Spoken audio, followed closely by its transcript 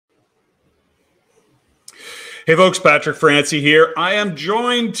Hey folks, Patrick Francie here. I am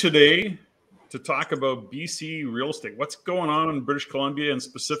joined today to talk about BC real estate. What's going on in British Columbia and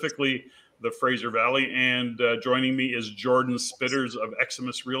specifically the Fraser Valley. And joining me is Jordon Spitteres of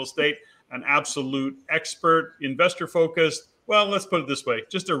Eximus Real Estate, an absolute expert, investor focused. Well, let's put it this way,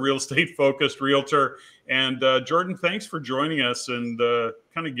 just a real estate focused realtor. And Jordon, thanks for joining us and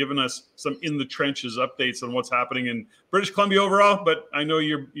kind of giving us some in the trenches updates on what's happening in British Columbia overall. But I know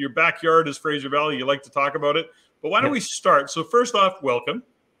your backyard is Fraser Valley. You like to talk about it. But why don't we start? So first off, welcome.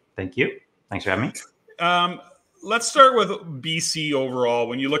 Thank you. Thanks for having me. Let's start with BC overall.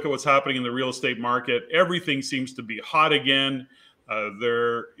 When you look at what's happening in the real estate market, everything seems to be hot again.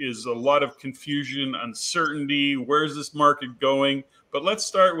 There is a lot of confusion, uncertainty. Where's this market going? But let's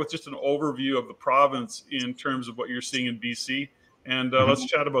start with just an overview of the province in terms of what you're seeing in BC. And let's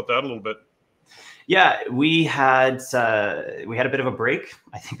chat about that a little bit. Yeah, we had a bit of a break.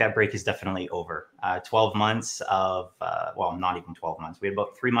 I think that break is definitely over. 12 months of, well, not even 12 months. We had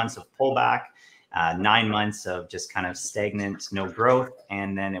about 3 months of pullback, 9 months of just kind of stagnant, no growth.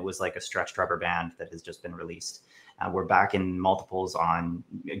 And then it was like a stretched rubber band that has just been released. We're back in multiples on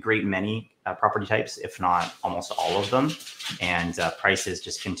a great many property types, if not almost all of them. And prices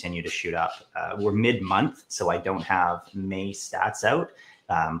just continue to shoot up. We're mid-month, so I don't have May stats out.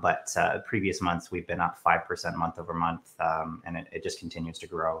 But previous months, we've been up 5% month over month, and it just continues to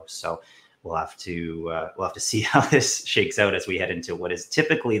grow. So we'll have to see how this shakes out as we head into what is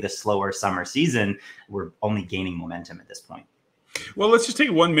typically the slower summer season. We're only gaining momentum at this point. Well, let's just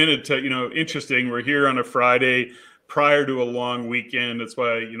take 1 minute to, interesting. We're here on a Friday prior to a long weekend. That's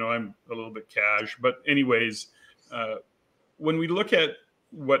why, I'm a little bit cash. But anyways, when we look at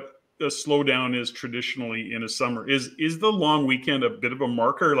what the slowdown is traditionally in a summer, is the long weekend a bit of a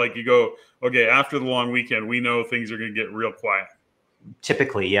marker? Like you go, okay, after the long weekend, we know things are going to get real quiet.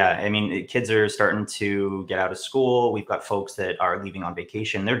 Typically, yeah. I mean, kids are starting to get out of school. We've got folks that are leaving on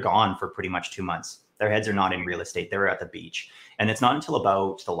vacation. They're gone for pretty much 2 months. Their heads are not in real estate. They're at the beach. And it's not until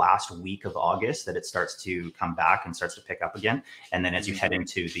about the last week of August that it starts to come back and starts to pick up again. And then as you head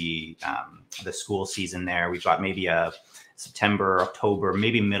into the school season there, we've got maybe a September, October,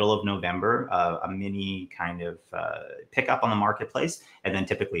 maybe middle of November, a mini kind of pickup on the marketplace. And then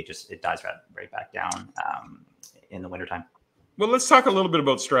typically it dies right back down in the wintertime. Well, let's talk a little bit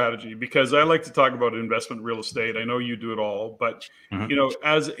about strategy, because I like to talk about investment real estate. I know you do it all, but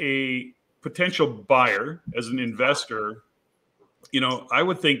as a potential buyer, as an investor, I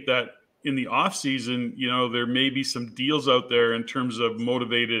would think that in the off season, there may be some deals out there in terms of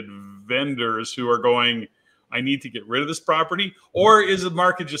motivated vendors who are going, I need to get rid of this property. Or is the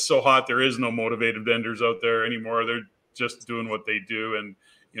market just so hot there is no motivated vendors out there anymore? They're just doing what they do, and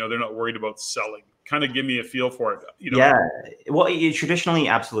they're not worried about selling. Kind of give me a feel for it. Yeah, well, traditionally,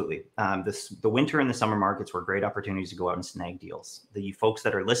 absolutely. The winter and the summer markets were great opportunities to go out and snag deals. The folks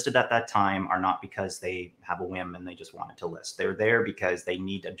that are listed at that time are not because they have a whim and they just wanted to list. They're there because they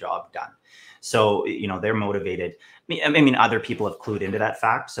need a job done. So, they're motivated. I mean, other people have clued into that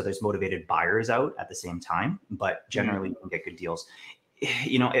fact. So there's motivated buyers out at the same time, but generally you can get good deals.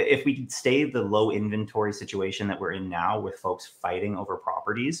 If we stay the low inventory situation that we're in now with folks fighting over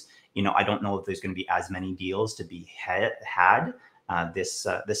properties, I don't know if there's going to be as many deals to be had this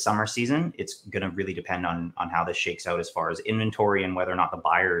summer season. It's going to really depend on how this shakes out as far as inventory and whether or not the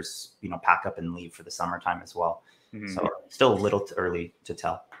buyers, pack up and leave for the summertime as well. So still a little too early to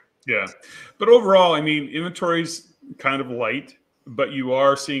tell. Yeah. But overall, I mean, inventory's kind of light, but you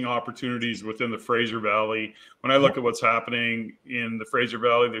are seeing opportunities within the Fraser Valley. When I look at what's happening in the Fraser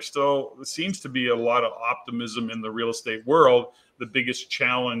Valley, there seems to be a lot of optimism in the real estate world. The biggest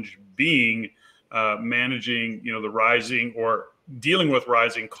challenge being managing, the rising or dealing with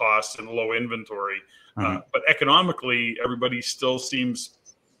rising costs and low inventory. But economically, everybody still seems,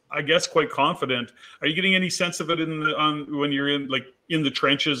 I guess, quite confident. Are you getting any sense of it when you're in the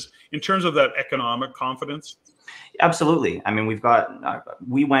trenches in terms of that economic confidence? Absolutely. I mean,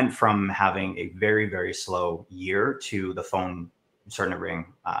 we went from having a very, very slow year to the phone starting to ring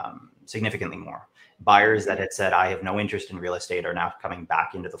significantly more. Buyers that had said, I have no interest in real estate are now coming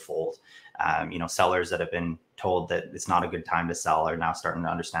back into the fold. Sellers that have been told that it's not a good time to sell are now starting to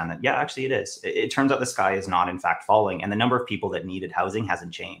understand that, yeah, actually it is. It turns out the sky is not in fact falling, and the number of people that needed housing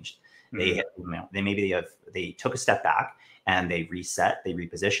hasn't changed. They took a step back and they reset, they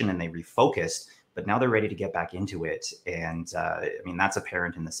repositioned, and they refocused. But now they're ready to get back into it. And that's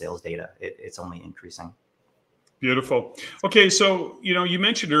apparent in the sales data. It's only increasing. Beautiful. Okay, so, you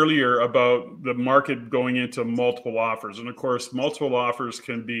mentioned earlier about the market going into multiple offers. And of course, multiple offers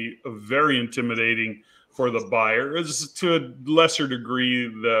can be very intimidating for the buyer, to a lesser degree,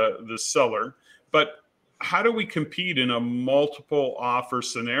 the seller. But how do we compete in a multiple offer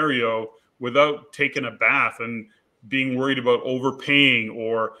scenario without taking a bath and being worried about overpaying?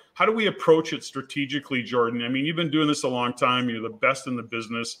 Or how do we approach it strategically, Jordon? I mean, you've been doing this a long time. You're the best in the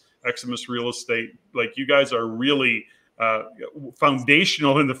business, Eximus Real Estate. Like, you guys are really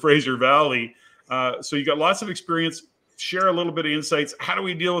foundational in the Fraser Valley. So you got lots of experience. Share a little bit of insights. How do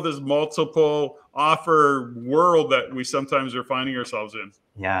we deal with this multiple offer world that we sometimes are finding ourselves in?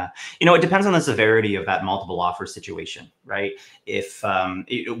 Yeah. It depends on the severity of that multiple offer situation, right? If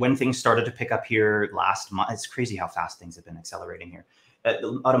when things started to pick up here last month, it's crazy how fast things have been accelerating here.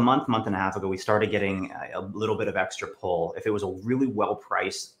 About a month and a half ago, we started getting a little bit of extra pull. If it was a really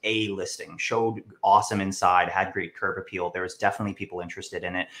well-priced A listing, showed awesome inside, had great curb appeal, there was definitely people interested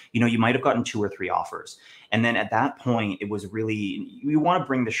in it. You might have gotten 2 or 3 offers. And then at that point, it was really, you want to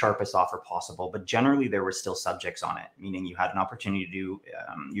bring the sharpest offer possible, but generally there were still subjects on it, meaning you had an opportunity to do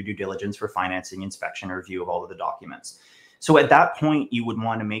your due diligence for financing, inspection, or review of all of the documents. So at that point, you would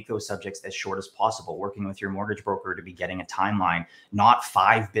want to make those subjects as short as possible, working with your mortgage broker to be getting a timeline, not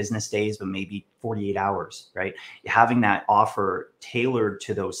 5 business days, but maybe 48 hours, right? Having that offer tailored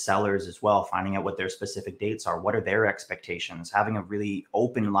to those sellers as well, finding out what their specific dates are, what are their expectations, having a really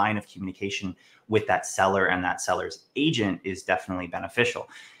open line of communication with that seller and that seller's agent is definitely beneficial.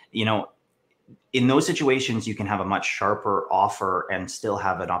 In those situations, you can have a much sharper offer and still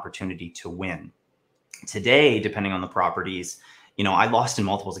have an opportunity to win. Today, depending on the properties, I lost in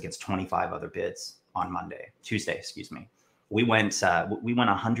multiples against 25 other bids on Tuesday, excuse me. We went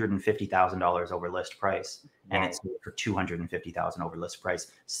 $150,000 over list price, and it's for $250,000 over list price,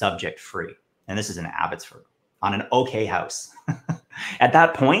 subject free. And this is in Abbotsford on an okay house. At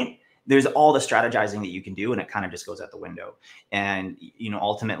that point, there's all the strategizing that you can do, and it kind of just goes out the window. And,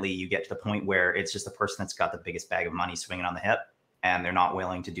 ultimately you get to the point where it's just the person that's got the biggest bag of money swinging on the hip, and they're not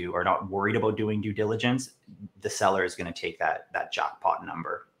willing to do or not worried about doing due diligence. The seller is going to take that jackpot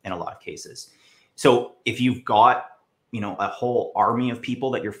number in a lot of cases. So if you've got, a whole army of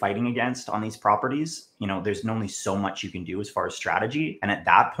people that you're fighting against on these properties, there's only so much you can do as far as strategy. And at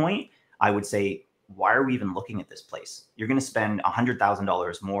that point, I would say, why are we even looking at this place? You're going to spend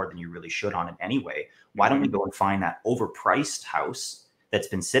 $100,000 more than you really should on it anyway. Why don't we go and find that overpriced house that's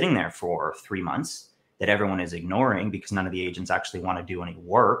been sitting there for 3 months that everyone is ignoring because none of the agents actually want to do any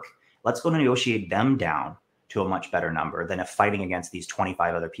work? Let's go negotiate them down to a much better number than if fighting against these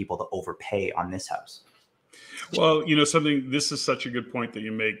 25 other people to overpay on this house. Well, this is such a good point that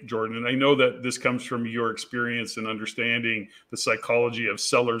you make, Jordon. And I know that this comes from your experience and understanding the psychology of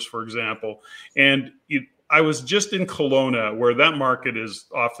sellers, for example. And I was just in Kelowna, where that market is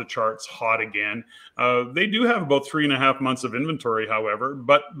off the charts hot again. They do have about 3.5 months of inventory, however,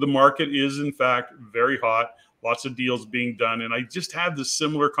 but the market is in fact very hot. Lots of deals being done. And I just had this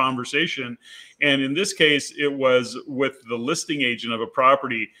similar conversation. And in this case, it was with the listing agent of a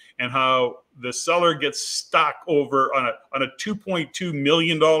property, and how the seller gets stuck over on a $2.2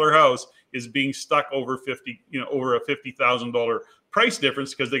 million house is being stuck over over a $50,000 price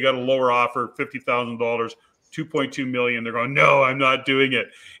difference because they got a lower offer, $50,000, 2.2 million. They're going, no, I'm not doing it.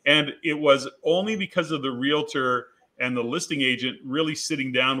 And it was only because of the realtor and the listing agent really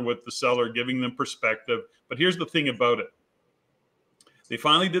sitting down with the seller, giving them perspective. But here's the thing about it. They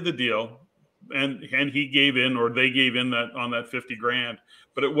finally did the deal, and he gave in, or they gave in on that 50 grand.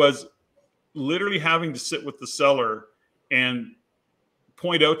 But it was literally having to sit with the seller and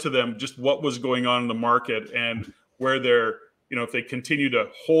point out to them just what was going on in the market, and where they're, if they continue to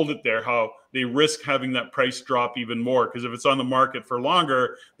hold it there, how they risk having that price drop even more. Because if it's on the market for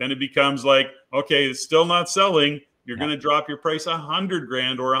longer, then it becomes like, okay, it's still not selling. You're going to drop your price 100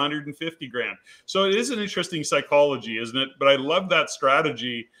 grand or 150 grand. So it is an interesting psychology, isn't it? But I love that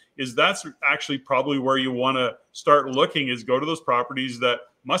strategy. That's actually probably where you want to start looking, is go to those properties that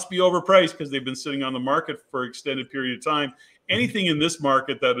must be overpriced because they've been sitting on the market for an extended period of time. Anything in this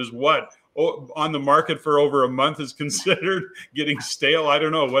market that is on the market for over a month is considered getting stale. I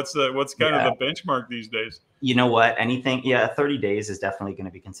don't know. What's kind of the benchmark these days? You know what? 30 days is definitely going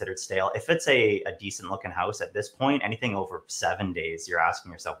to be considered stale. If it's a decent looking house at this point, anything over 7 days, you're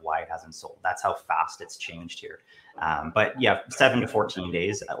asking yourself why it hasn't sold. That's how fast it's changed here. But yeah, 7 to 14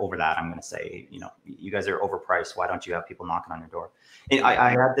 days over that, I'm going to say, you guys are overpriced. Why don't you have people knocking on your door? And I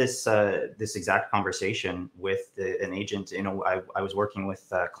had this exact conversation with an agent. I was working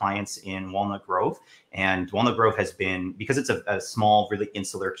with clients in Walnut Grove, and Walnut Grove has been, because it's a small, really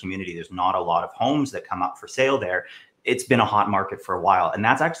insular community, there's not a lot of homes that come up for sale there. It's been a hot market for a while. And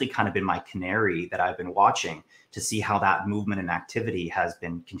that's actually kind of been my canary that I've been watching, to see how that movement and activity has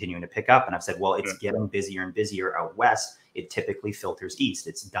been continuing to pick up. And I've said, well, it's getting busier and busier out west. It typically filters east.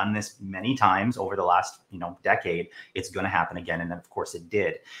 It's done this many times over the last, decade. It's going to happen again. And then of course it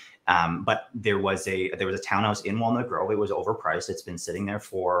did. But there was a townhouse in Walnut Grove. It was overpriced. It's been sitting there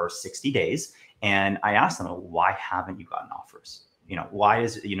for 60 days. And I asked them, why haven't you gotten offers? Why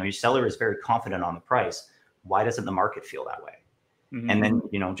is, your seller is very confident on the price. Why doesn't the market feel that way? Mm-hmm. And then,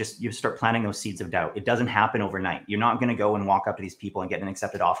 you start planting those seeds of doubt. It doesn't happen overnight. You're not going to go and walk up to these people and get an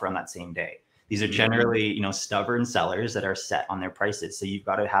accepted offer on that same day. These are generally, stubborn sellers that are set on their prices. So you've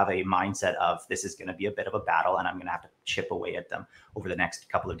got to have a mindset of, this is going to be a bit of a battle, and I'm going to have to chip away at them over the next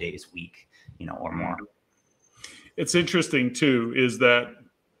couple of days, week, or more. It's interesting too, is that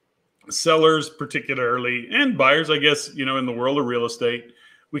sellers particularly, and buyers, I guess, in the world of real estate,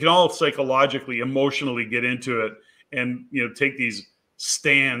 we can all psychologically, emotionally get into it and, take these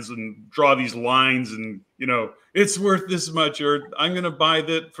stands and draw these lines and, it's worth this much, or I'm going to buy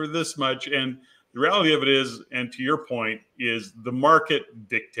that for this much. And the reality of it is, and to your point, is the market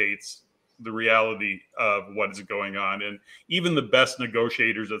dictates the reality of what is going on. And even the best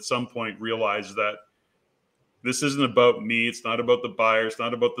negotiators at some point realize that this isn't about me. It's not about the buyer. It's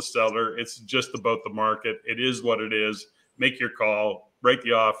not about the seller. It's just about the market. It is what it is. Make your call, write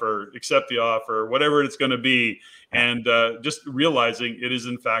the offer, accept the offer, whatever it's going to be. And just realizing it is,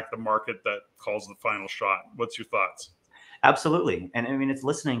 in fact, the market that calls the final shot. What's your thoughts? Absolutely. And I mean, it's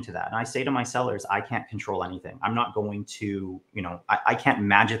listening to that. And I say to my sellers, I can't control anything. I'm not going to, I can't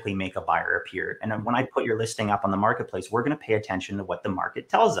magically make a buyer appear. And when I put your listing up on the marketplace, we're going to pay attention to what the market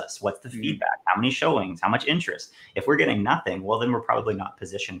tells us. What's the feedback? How many showings? How much interest? If we're getting nothing, well, then we're probably not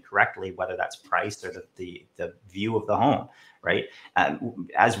positioned correctly, whether that's price or the view of the home. Right.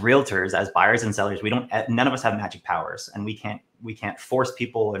 As realtors, as buyers and sellers, none of us have magic powers, and we can't force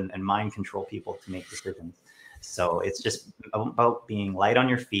people and mind control people to make decisions. So it's just about being light on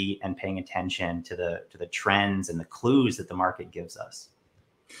your feet and paying attention to the trends and the clues that the market gives us.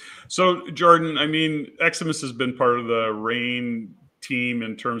 So Jordon, I mean, Eximus has been part of the REIN team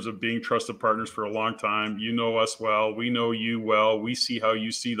in terms of being trusted partners for a long time. You know us well. We know you well. We see how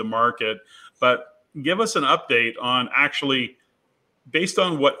you see the market. But give us an update on actually based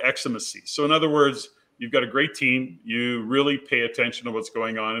on what Eximus sees. So in other words, you've got a great team. You really pay attention to what's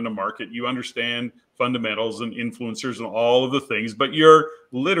going on in the market. You understand fundamentals and influencers and all of the things, but you're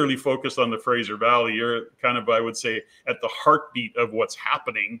literally focused on the Fraser Valley. You're kind of, I would say, at the heartbeat of what's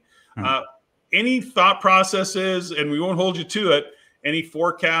happening. Any thought processes, and we won't hold you to it, any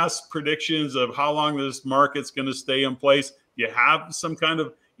forecasts, predictions of how long this market's going to stay in place? Do you have some kind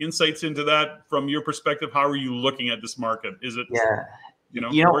of insights into that from your perspective? How are you looking at this market? Is it,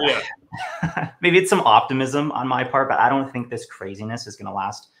 maybe it's some optimism on my part, but I don't think this craziness is going to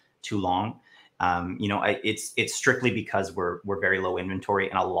last too long. It's strictly because we're very low inventory.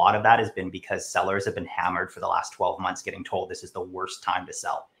 And a lot of that has been because sellers have been hammered for the last 12 months, getting told this is the worst time to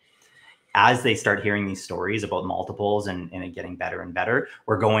sell. As they start hearing these stories about multiples and it getting better and better,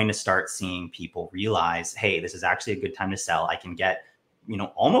 we're going to start seeing people realize, hey, this is actually a good time to sell. I can get,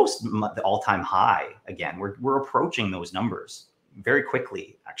 almost the all-time high again. We're approaching those numbers very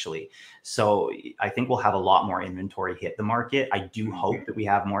quickly, actually. So I think we'll have a lot more inventory hit the market. I do hope that we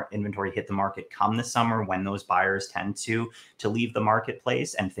have more inventory hit the market come the summer when those buyers tend to leave the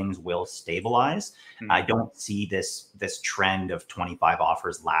marketplace and things will stabilize. I don't see this trend of 25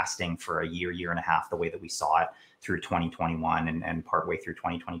 offers lasting for a year and a half, the way that we saw it through 2021 and partway through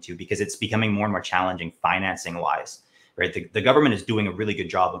 2022, because it's becoming more and more challenging financing wise. Right, the government is doing a really good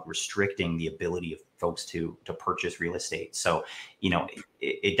job of restricting the ability of folks to purchase real estate. So,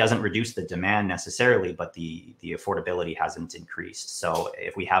 it doesn't reduce the demand necessarily, but the affordability hasn't increased. So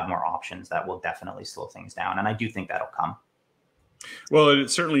if we have more options, that will definitely slow things down. And I do think that'll come. Well, it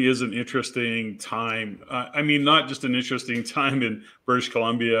certainly is an interesting time. I mean, not just an interesting time in British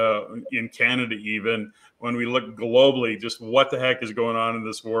Columbia, in Canada, even when we look globally, just what the heck is going on in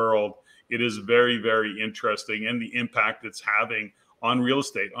this world. It is very, very interesting, and the impact it's having on real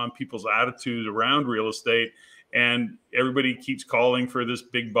estate, on people's attitude around real estate. And everybody keeps calling for this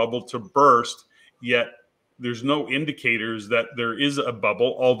big bubble to burst, yet there's no indicators that there is a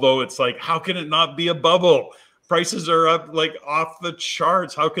bubble, although it's like, how can it not be a bubble? Prices are up like off the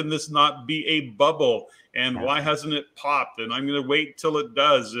charts. How can this not be a bubble? And why hasn't it popped? And I'm going to wait till it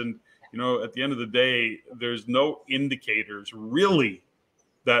does. And, at the end of the day, there's no indicators really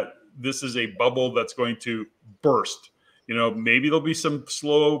that this is a bubble that's going to burst. Maybe there'll be some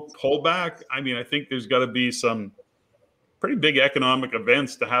slow pullback. I mean, I think there's got to be some pretty big economic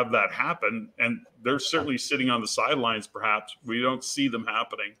events to have that happen. And they're certainly sitting on the sidelines, perhaps. We don't see them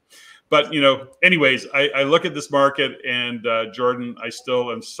happening. But, anyways, I look at this market, and Jordan, I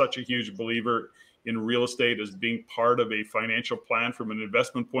still am such a huge believer in real estate as being part of a financial plan from an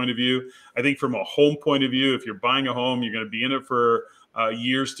investment point of view. I think from a home point of view, if you're buying a home, you're going to be in it for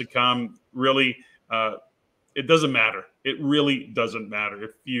years to come. Really, it doesn't matter. It really doesn't matter.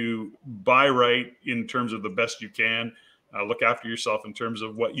 If you buy right in terms of the best you can, look after yourself in terms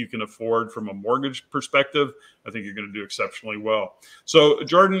of what you can afford from a mortgage perspective, I think you're going to do exceptionally well. So,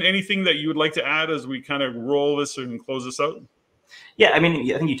 Jordan, anything that you would like to add as we kind of roll this and close this out? Yeah, I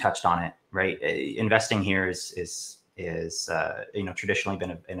mean, I think you touched on it, right? Investing here is traditionally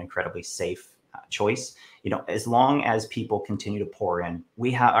been an incredibly safe choice. As long as people continue to pour in,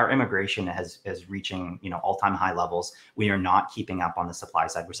 our immigration is reaching all-time high levels. We are not keeping up on the supply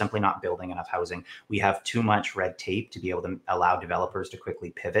side. We're simply not building enough housing. We have too much red tape to be able to allow developers to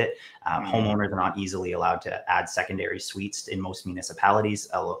quickly pivot. Homeowners are not easily allowed to add secondary suites in most municipalities.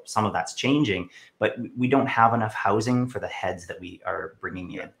 Some of that's changing, but we don't have enough housing for the heads that we are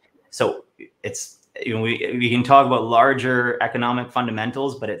bringing in. So it's we can talk about larger economic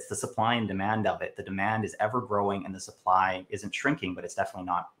fundamentals, but it's the supply and demand of it. The demand is ever growing and the supply isn't shrinking, but it's definitely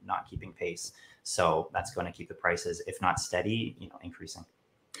not keeping pace. So that's going to keep the prices, if not steady, increasing.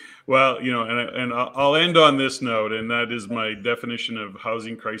 Well, and I'll end on this note, and that is my definition of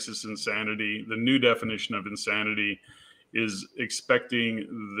housing crisis insanity. The new definition of insanity is expecting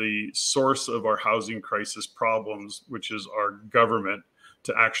the source of our housing crisis problems, which is our government,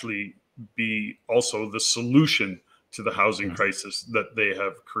 to actually be also the solution to the housing crisis that they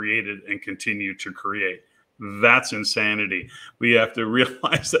have created and continue to create. That's insanity. We have to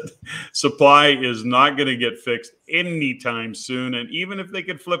realize that supply is not going to get fixed anytime soon. And even if they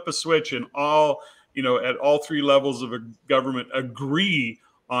could flip a switch and at all three levels of a government agree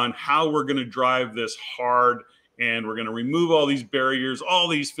on how we're going to drive this hard, and we're going to remove all these barriers, all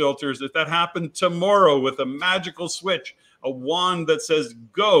these filters, if that happened tomorrow with a magical switch, a wand that says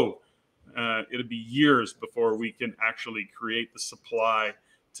go, it'll be years before we can actually create the supply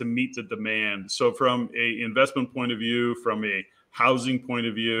to meet the demand. So from a investment point of view, from a housing point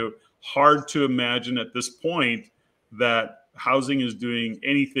of view, hard to imagine at this point that housing is doing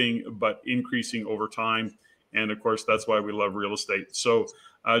anything but increasing over time. And of course, that's why we love real estate. So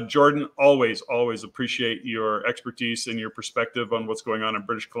Jordan, always appreciate your expertise and your perspective on what's going on in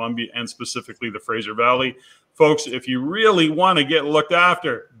British Columbia and specifically the Fraser Valley. Folks, if you really want to get looked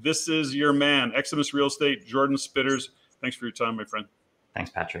after, this is your man. Eximus Real Estate, Jordon Spitteres. Thanks for your time, my friend. Thanks,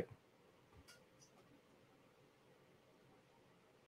 Patrick.